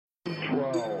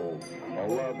12,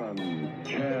 11,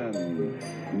 10,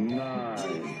 9,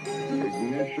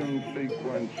 ignition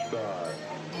sequence start.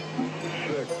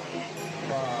 6,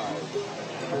 5,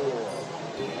 4,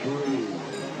 3,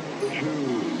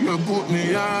 2. You put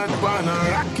me on a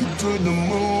rocket to the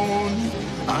moon.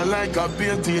 I like a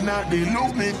painting at the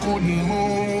look me couldn't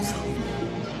move.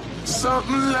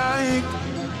 Something like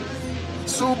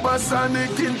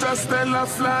supersonic interstellar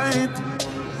flight.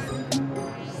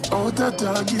 Out of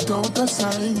target, out of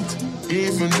sight.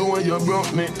 Even though you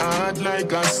broke me heart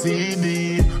like a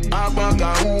CD, a bag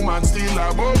of woman still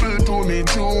a bubble to me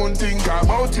tune. Think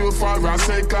about you for a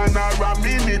second or a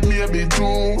minute, maybe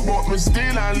two. But me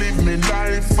still a live me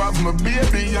life. Have my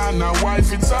baby and a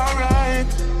wife, it's alright.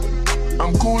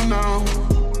 I'm cool now,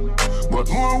 but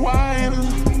more while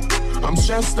I'm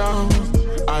stressed out.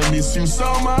 I miss you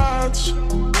so much.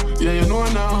 Yeah, you know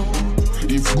now.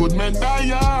 If good men die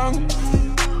young,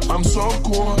 I'm so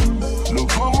cool.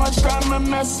 Look how much time I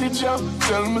message you.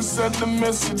 Tell me send the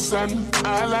message send.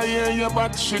 All I hear you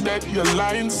but she dead. Your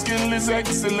line skill is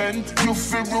excellent. You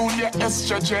feel rule your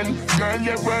estrogen. Girl,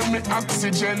 you burn me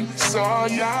oxygen. So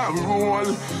yeah, roll.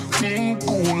 Think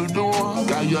cool though.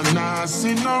 Got you not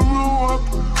see no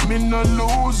rope. Me no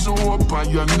lose hope.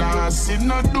 And you not see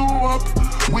no dope.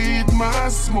 With my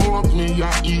smoke, me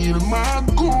I heal my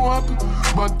cope.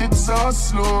 But it's so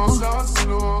slow. So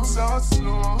slow, so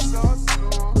slow, so slow.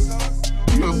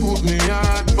 You put me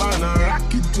hard on a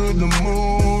rocket to the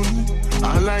moon.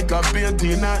 I like a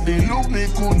painting at the look me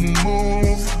couldn't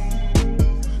move.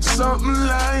 Something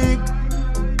like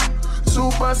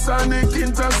supersonic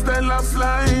interstellar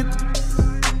flight.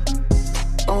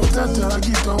 Out of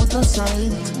target, out of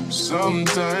sight.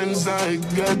 Sometimes I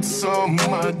get so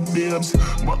mad, babes,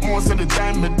 but most of the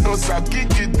time it does I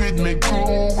kick it with me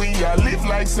crew. We a live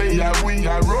like say we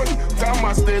a run.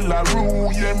 Thomas still a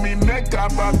rule. Yeah, me make a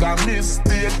bag of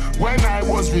mistake. When I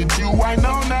was with you, I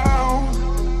know now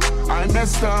I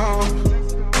messed up,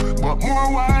 but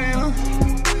more while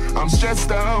I'm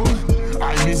stressed out.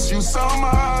 I miss you so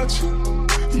much.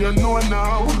 You know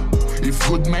now. If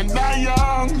good men die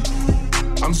young,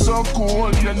 I'm so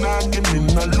cool, you're not giving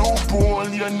a loophole.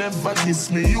 You never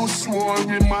diss me, you swore.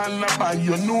 Man, I buy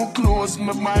you new clothes.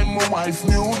 Me buy my wife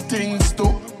new things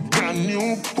too. Brand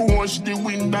new Porsche, the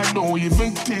window don't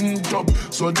even tint up.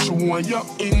 So show your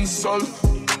insult.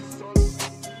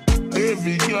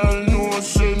 Every girl knows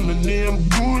say my name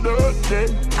good out there.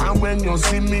 And when you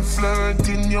see me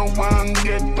flirting, you want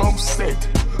get upset.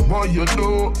 But you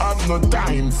don't have no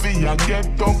time for you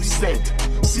get upset.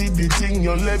 See the thing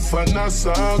you left for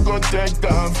NASA, go take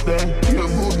off there. You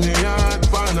put me hard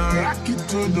on a rocket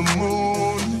to the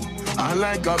moon. I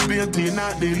like a painting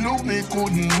at the look me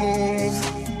couldn't move.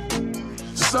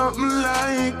 Something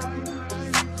like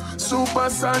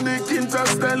supersonic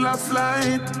interstellar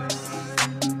flight.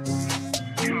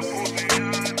 You put me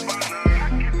hard on a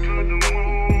rocket to the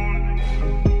moon.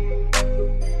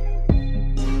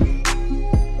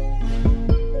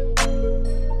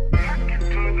 Rocket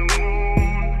to the moon.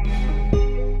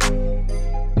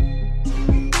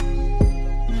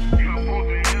 You put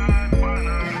me hard on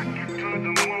a rocket to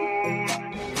the moon.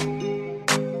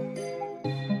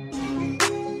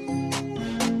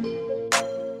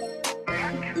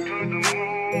 Rocket to the moon.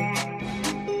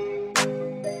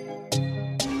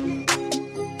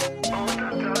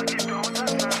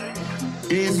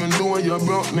 Even though you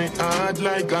broke me heart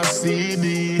like a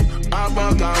CD, a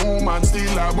bag of woman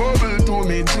still a bubble to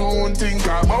me tune. Think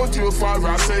about you for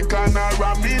a second or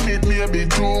a minute, maybe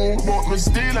two. But me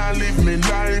still a live me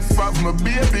life. Have my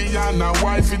baby and a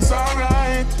wife, it's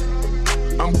alright.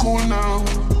 I'm cool now,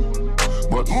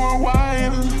 but more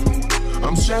while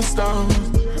I'm stressed out.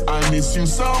 I miss you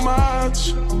so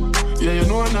much. Yeah, you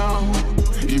know now.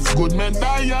 If good men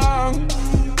die young,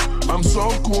 I'm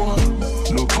so cool.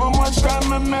 Look how much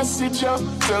time I message you.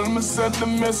 Tell me send the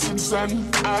message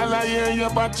send. All I hear you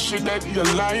but she dead. Your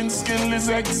line skill is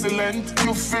excellent.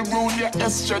 You feel rule your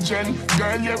estrogen.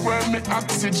 Girl, you burn me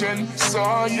oxygen.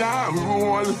 So yeah,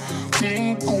 roll.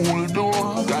 Think cool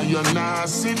though. Got you not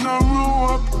see no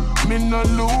rope. Me no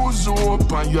lose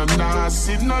hope. And you not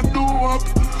see no dope.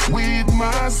 With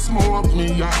my smoke,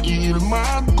 me I heal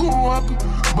my cope.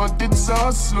 But it's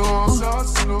so slow. So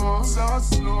slow, so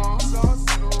slow, so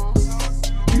slow.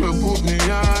 You put me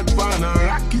hard on a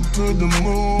rocket to the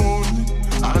moon.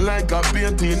 I like a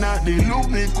painting at the look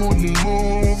me couldn't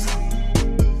move.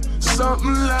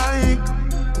 Something like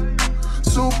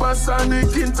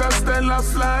supersonic interstellar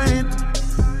flight.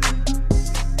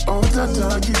 Out of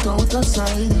target, out of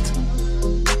sight.